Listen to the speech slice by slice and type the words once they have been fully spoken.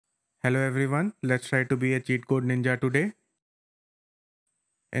Hello everyone, let's try to be a cheat code ninja today.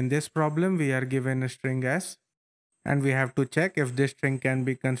 In this problem, we are given a string S and we have to check if this string can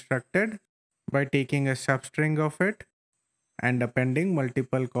be constructed by taking a substring of it and appending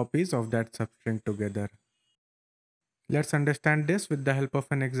multiple copies of that substring together. Let's understand this with the help of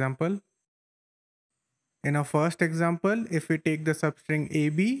an example. In our first example, if we take the substring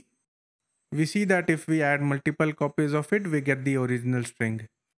AB, we see that if we add multiple copies of it, we get the original string.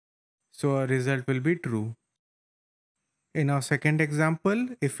 So our result will be true. In our second example,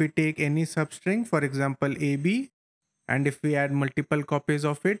 if we take any substring, for example AB, and if we add multiple copies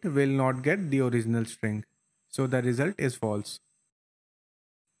of it, we'll not get the original string. So the result is false.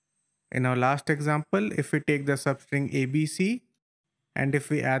 In our last example, if we take the substring ABC, and if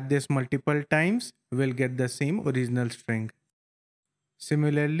we add this multiple times, we'll get the same original string.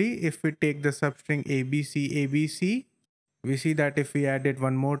 Similarly, if we take the substring ABC, we see that if we add it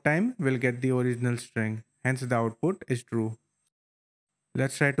one more time, we'll get the original string. Hence the output is true.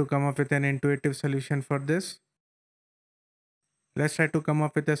 Let's try to come up with an intuitive solution for this. Let's try to come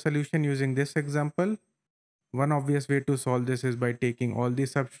up with a solution using this example. One obvious way to solve this is by taking all the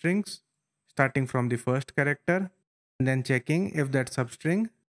substrings, starting from the first character, and then checking if that substring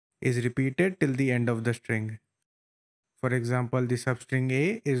is repeated till the end of the string. For example, the substring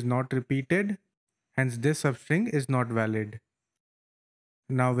A is not repeated, hence this substring is not valid.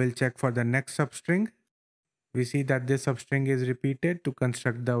 Now we'll check for the next substring. We see that this substring is repeated to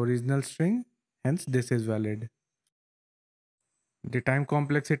construct the original string, hence this is valid. The time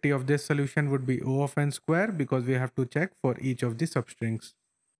complexity of this solution would be O of n square because we have to check for each of the substrings.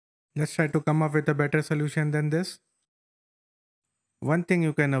 Let's try to come up with a better solution than this. One thing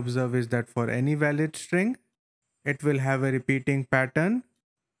you can observe is that for any valid string, it will have a repeating pattern,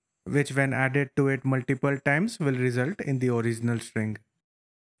 which when added to it multiple times will result in the original string.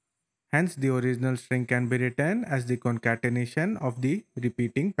 Hence, the original string can be written as the concatenation of the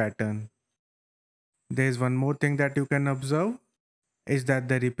repeating pattern. There is one more thing that you can observe, is that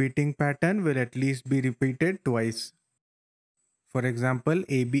the repeating pattern will at least be repeated twice. For example,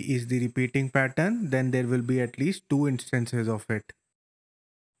 AB is the repeating pattern, then there will be at least two instances of it.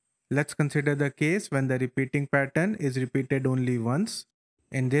 Let's consider the case when the repeating pattern is repeated only once.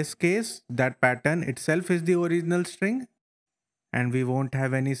 In this case, that pattern itself is the original string, and we won't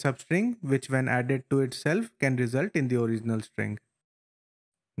have any substring which when added to itself can result in the original string.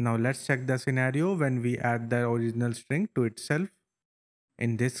 Now let's check the scenario when we add the original string to itself.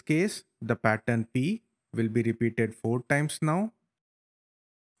 In this case, the pattern P will be repeated 4 times now.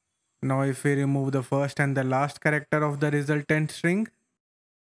 Now if we remove the first and the last character of the resultant string,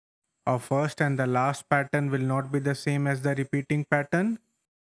 our first and the last pattern will not be the same as the repeating pattern,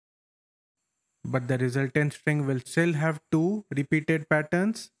 but the resultant string will still have 2 repeated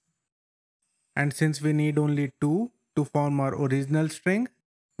patterns. And since we need only 2 to form our original string,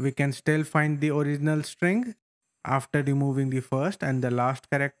 we can still find the original string after removing the first and the last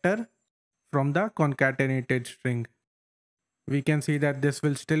character from the concatenated string. We can see that this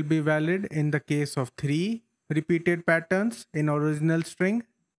will still be valid in the case of 3 repeated patterns in original string.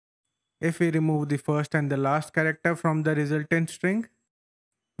 If we remove the first and the last character from the resultant string,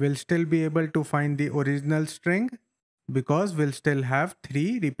 we'll still be able to find the original string because we'll still have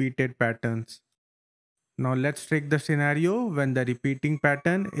 3 repeated patterns. Now let's take the scenario when the repeating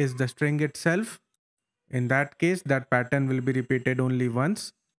pattern is the string itself. In that case, that pattern will be repeated only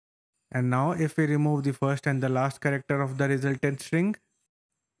once. And now if we remove the first and the last character of the resultant string,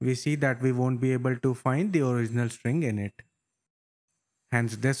 we see that we won't be able to find the original string in it.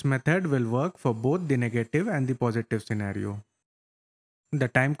 Hence this method will work for both the negative and the positive scenario. The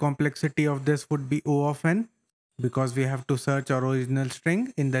time complexity of this would be O of n because we have to search our original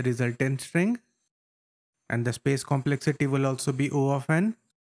string in the resultant string. And the space complexity will also be O of n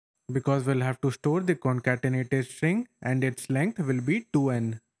because we'll have to store the concatenated string and its length will be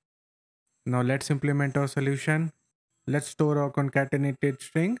 2n. Now let's implement our solution. Let's store our concatenated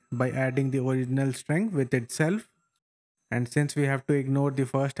string by adding the original string with itself. And since we have to ignore the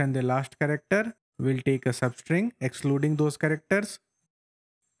first and the last character, we'll take a substring excluding those characters.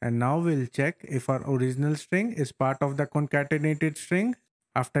 And now we'll check if our original string is part of the concatenated string.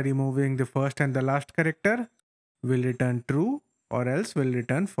 After removing the first and the last character, we'll return true or else we'll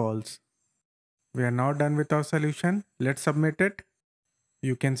return false. We are now done with our solution. Let's submit it.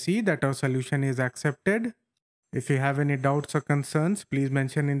 You can see that our solution is accepted. If you have any doubts or concerns, please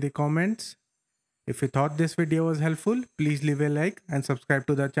mention in the comments. If you thought this video was helpful, please leave a like and subscribe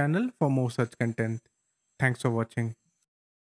to the channel for more such content. Thanks for watching.